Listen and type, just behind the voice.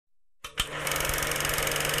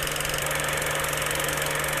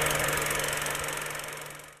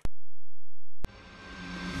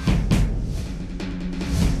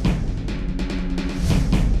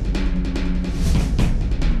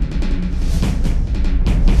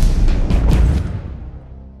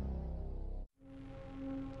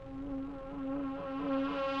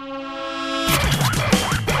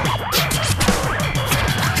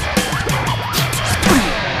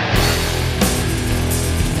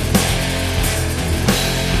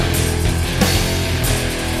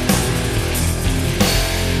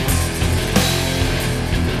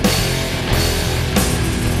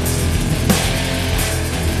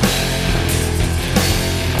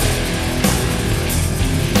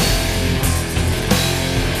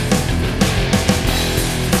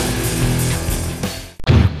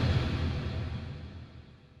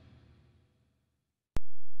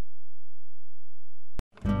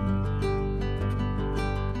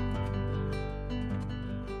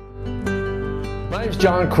My name is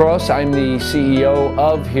John Cross. I'm the CEO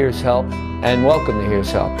of Here's Help, and welcome to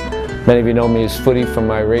Here's Help. Many of you know me as Footy from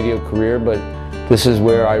my radio career, but this is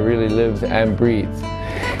where I really live and breathe.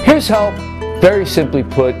 Here's Help, very simply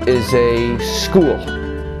put, is a school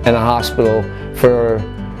and a hospital for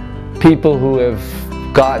people who have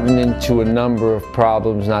gotten into a number of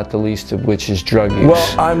problems, not the least of which is drug use.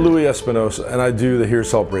 Well, I'm Louis Espinosa, and I do the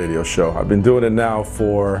Here's Help radio show. I've been doing it now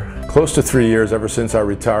for close to 3 years, ever since I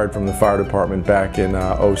retired from the fire department back in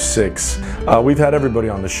 '06. We've had everybody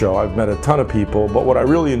on the show. I've met a ton of people, but what I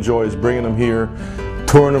really enjoy is bringing them here,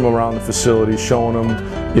 touring them around the facility, showing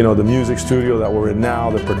them, you know, the music studio that we're in now,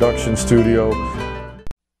 the production studio.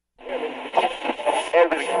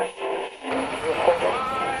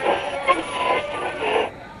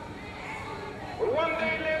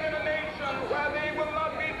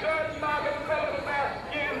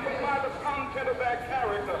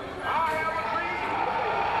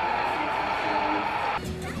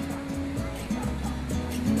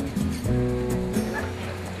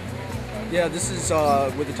 Yeah, this is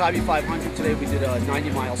with the Tybee 500 today. We did a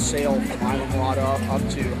 90-mile sail from Isla Morada up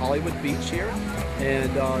to Hollywood Beach here, and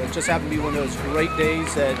it just happened to be one of those great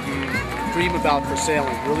days that you dream about for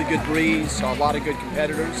sailing. Really good breeze, a lot of good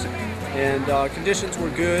competitors, and conditions were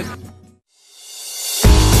good.